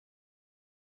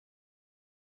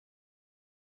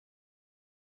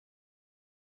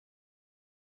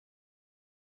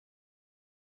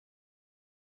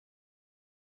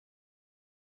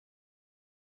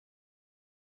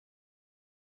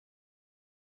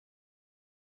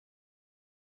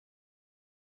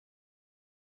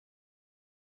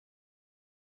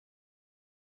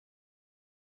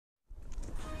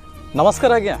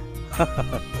नमस्कार आज्ञा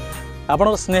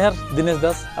आपण स्नेहर दिनेश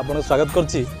दास आपन स्वागत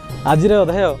करछि आज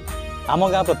अध्याय आम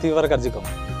गाँ प्रतिभार कार्यक्रम।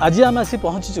 आज आम आसी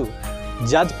पहुँचीचु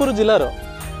जाजपुर जिलार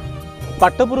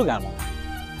पाटपुर गाँव।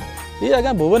 ये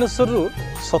आज्ञा भुवनेश्वर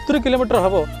 70 किलोमीटर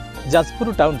हम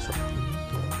जाजपुर टाउन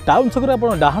छक। टाउन छक आप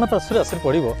डाहाण पार्श्व आस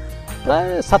पड़ो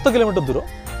प्राय 7 किलोमीटर दूर।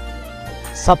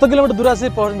 7 किलोमीटर दूर आसी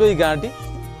पहुँच ये गाँटी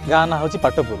गाँ ना हूँ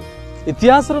पाटपुर।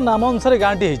 इतिहास नाम अनुसार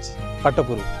गाँटी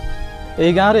पाटपुर।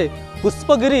 यही गाँव में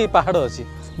पुष्पगिरी पहाड़ अच्छी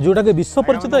जोटा कि विश्व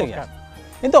परिचित आज्ञा।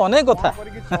 किंतु अनेक कथा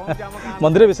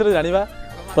मंदिर विषय जाना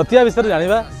प्रतिभा विषय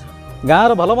जाना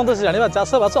गाँव भल मंद से जाना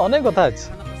चाष बास अनेक कथा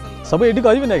अच्छी सब ये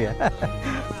कहबी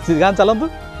आज्ञा। गाँ चलतु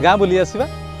गाँ बुली आसवा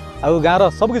आ गाँव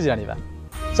सब किसी जाना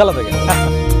चलत आज्ञा।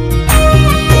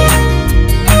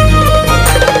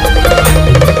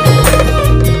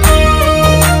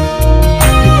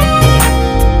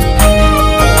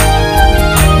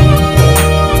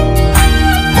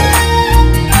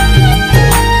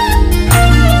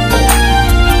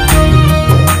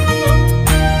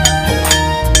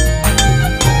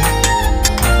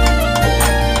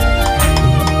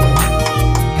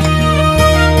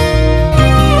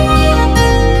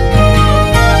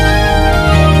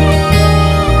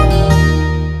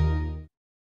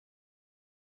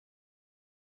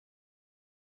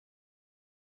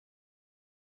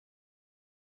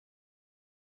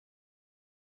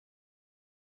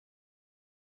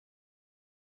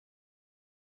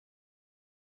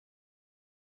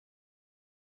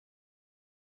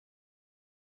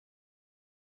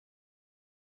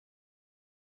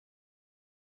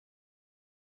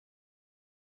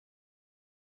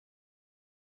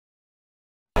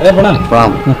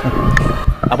 प्रणाम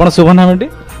आपण शुभ नाम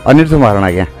अनिल महाराणा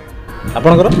आज्ञा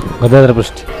आपणकर गदाधर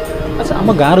पृष्ठ। अच्छा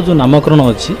आम गाँव जो नामकरण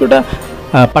अच्छी जोटा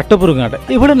पाटपुर गाँटा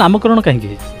ये नामकरण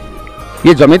कहीं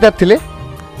ये जमीदार थिले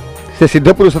से सिद्ध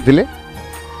पुरुष थिले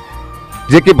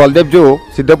जे कि बलदेव जो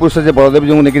सिद्ध पुरुष जे बलदेव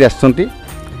जो लेकिन आसछंती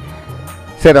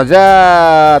से राजा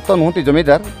तो नुहति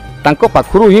जमीदार तांको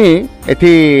पाखुरु ही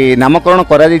एठी नामकरण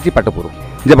करा जायछि पाटपुर।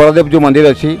 जे बलदेव जो मंदिर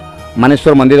अच्छी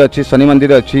मानेश्वर मंदिर अच्छी शनि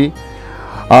मंदिर अच्छी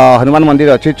हनुमान मंदिर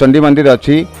अच्छी चंडी मंदिर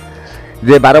अच्छी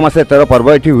जे 12 मास 13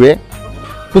 पर्व एठी हुए।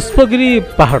 पुष्पगिरी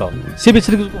पहाड़ सी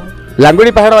विषय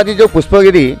लांगुड़ी पहाड़ आज जो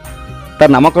पुष्पगिरी तार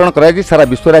नामकरण कराई सारा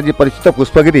विश्व आज परिचित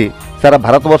पुष्पगिरी सारा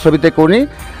भारतवर्ष भितर कौनी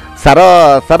सारा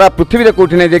सारा पृथ्वी में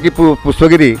कौटी नहीं कि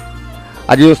पुष्पगिरी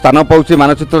आज जो स्थान पाँच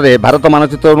मानचित्र भारत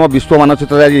मानचित्र विश्व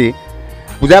मानचित्र आज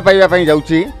पूजा पाइबापी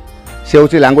जाऊँगी से हूँ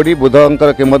लांगुड़ी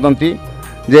बुद्धंकर किंवदंती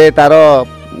जे तार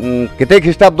केते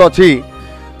ख्रीष्टाब्द अच्छी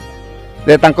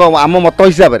जे तांको आम मत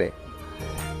हिसाब से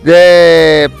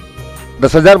जे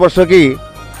 10,000 वर्ष की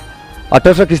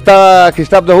 1800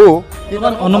 ख्रीष्टाब्द हो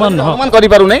अनुमान कर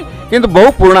पारू नहीं किंतु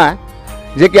बहुत पुराना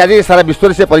जे कि आज सारा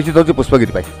विश्व से परिचित होची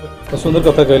पुष्पगिरी पाई। तो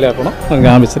सुंदर कथा कहले आपण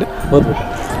गाँ विषय बहुत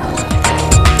बहुत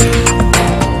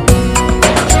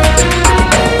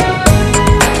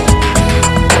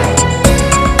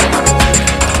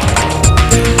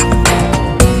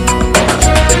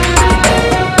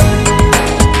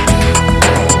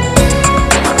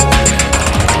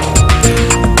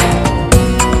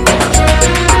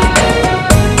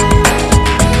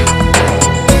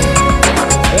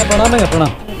प्रणाम।